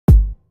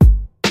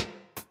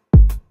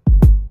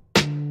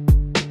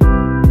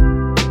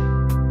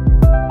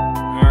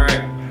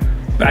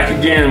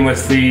again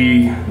with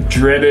the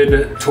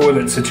dreaded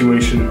toilet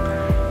situation.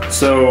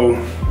 So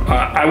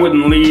I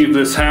wouldn't leave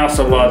this house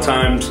a lot of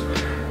times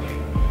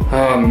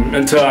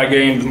until I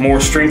gained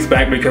more strength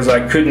back, because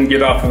I couldn't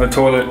get off of a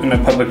toilet in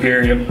a public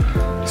area.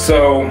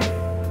 So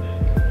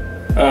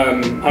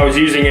I was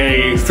using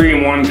a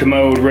 3-in-1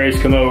 commode, raised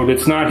commode.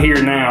 It's not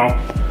here now,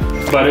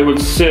 but it would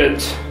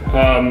sit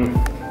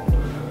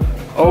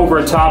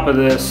over top of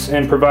this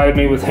and provide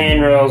me with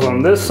handrails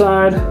on this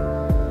side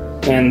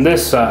and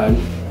this side.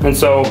 And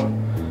so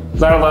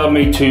that allowed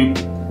me to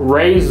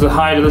raise the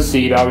height of the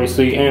seat,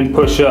 obviously, and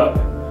push up.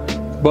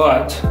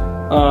 But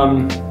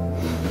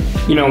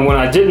you know, when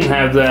I didn't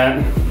have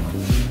that,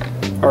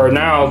 or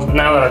now that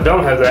I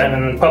don't have that,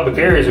 and in public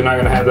areas you're not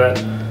going to have that,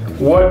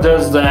 what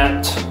does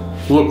that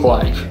look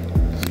like?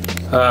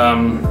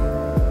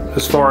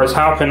 As far as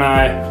how can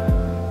I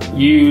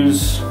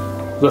use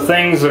the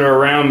things that are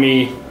around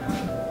me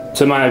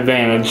to my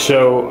advantage.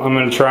 So I'm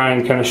going to try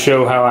and kind of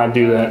show how I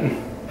do that.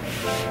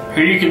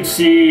 Here you can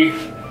see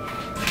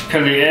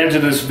kind of the edge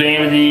of this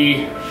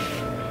vanity.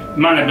 You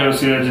might not be able to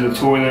see the edge of the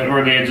toilet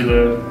or the edge of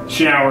the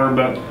shower,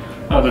 but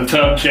the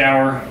tub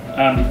shower.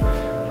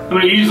 I'm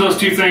going to use those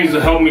two things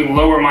to help me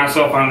lower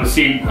myself onto the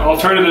seat.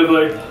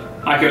 Alternatively,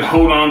 I could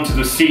hold on to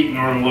the seat in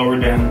order to lower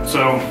down.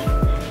 So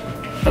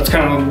that's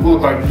kind of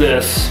look like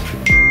this.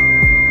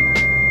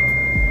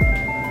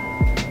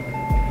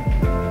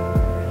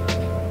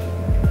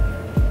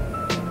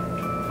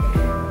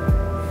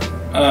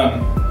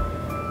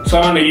 So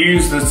I'm going to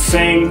use the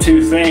same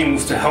two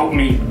things to help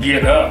me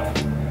get up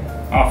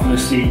off of the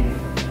seat.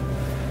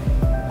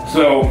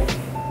 So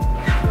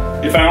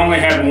if I only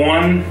had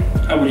one,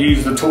 I would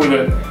use the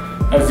toilet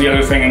as the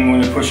other thing I'm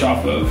going to push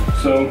off of.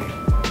 So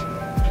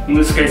in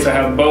this case I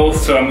have both,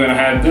 so I'm going to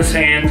have this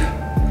hand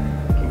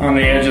on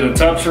the edge of the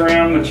tub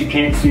surround that you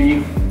can't see,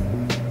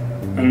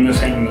 and this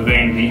hand on the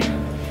vanity.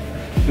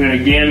 And then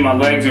again, my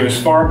legs are as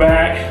far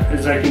back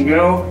as I can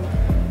go.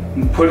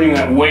 I'm putting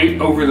that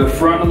weight over the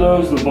front of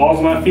those, the balls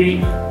of my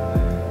feet.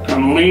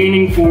 I'm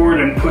leaning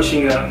forward and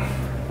pushing up.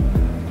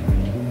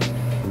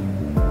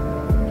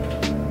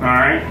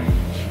 Alright,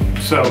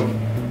 so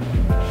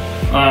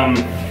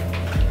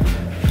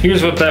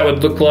here's what that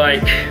would look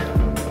like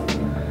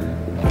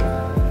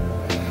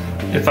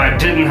if I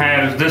didn't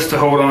have this to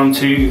hold on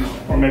to,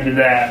 or maybe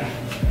that.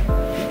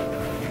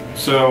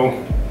 So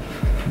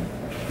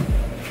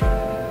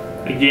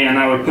again,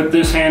 I would put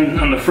this hand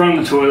on the front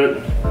of the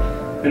toilet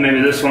and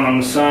maybe this one on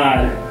the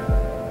side,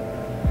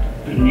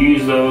 and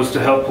use those to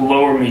help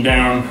lower me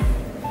down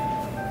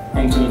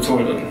onto the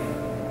toilet.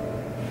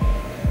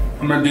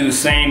 I'm going to do the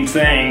same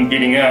thing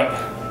getting up.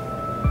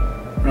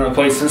 I'm going to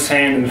place this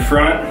hand in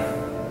front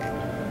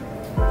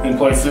and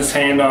place this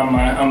hand on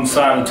the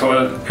side of the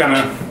toilet, kind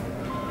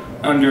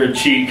of under a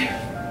cheek,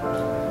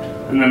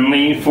 and then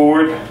lean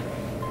forward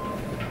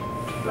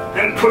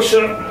and push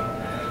up.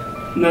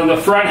 Now the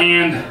front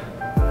hand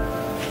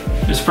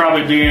is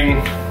probably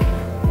doing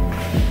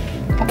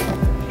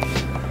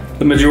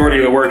the majority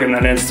of the work in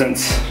that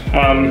instance,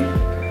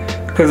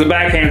 because the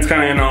back hand's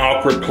kind of in an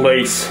awkward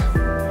place.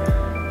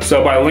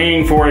 So by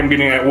leaning forward and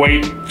getting that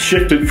weight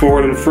shifted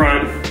forward in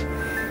front,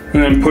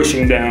 and then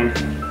pushing down.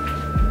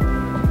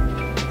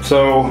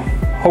 So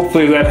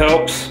hopefully that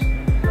helps.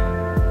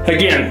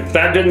 Again,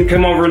 that didn't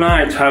come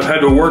overnight. I've had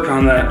to work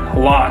on that a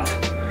lot.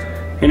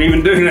 And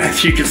even doing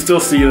that, you can still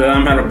see that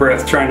I'm out of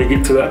breath trying to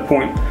get to that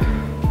point.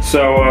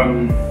 So,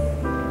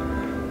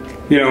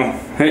 you know,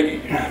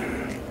 hey,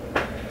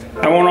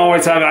 I won't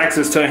always have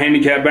access to a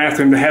handicapped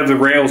bathroom to have the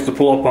rails to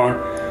pull up on.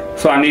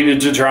 So I needed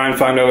to try and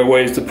find other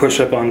ways to push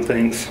up on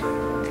things.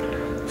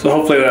 So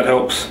hopefully that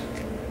helps.